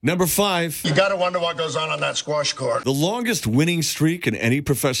Number 5. You got to wonder what goes on that squash court. The longest winning streak in any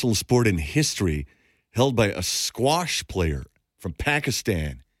professional sport in history held by a squash player from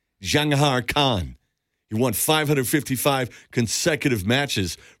Pakistan, Jahangir Khan. He won 555 consecutive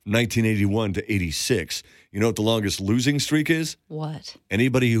matches from 1981 to 86. You know what the longest losing streak is? What?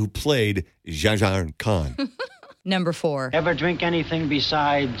 Anybody who played Jahangir Khan. Number 4. Ever drink anything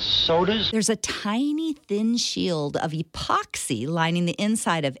besides sodas? There's a tiny thin shield of epoxy lining the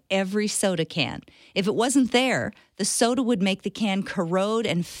inside of every soda can. If it wasn't there, the soda would make the can corrode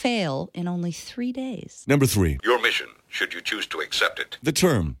and fail in only 3 days. Number 3. Your mission, should you choose to accept it. The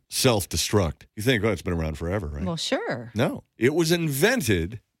term self-destruct. You think, it's been around forever, right? Well, sure. No. It was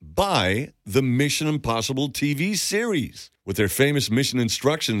invented by the Mission Impossible TV series with their famous mission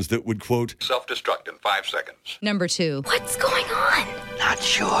instructions that would, quote, Self-destruct in 5 seconds. Number 2. What's going on? Not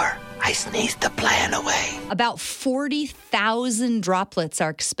sure. I sneezed the plan away. About 40,000 droplets are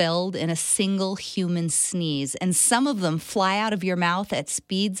expelled in a single human sneeze, and some of them fly out of your mouth at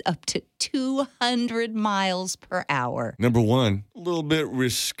speeds up to 200 miles per hour. Number 1, a little bit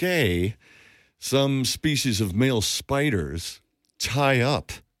risque. Some species of male spiders tie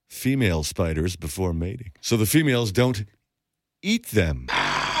up female spiders before mating, so the females don't eat them. Oh,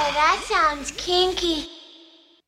 that sounds kinky.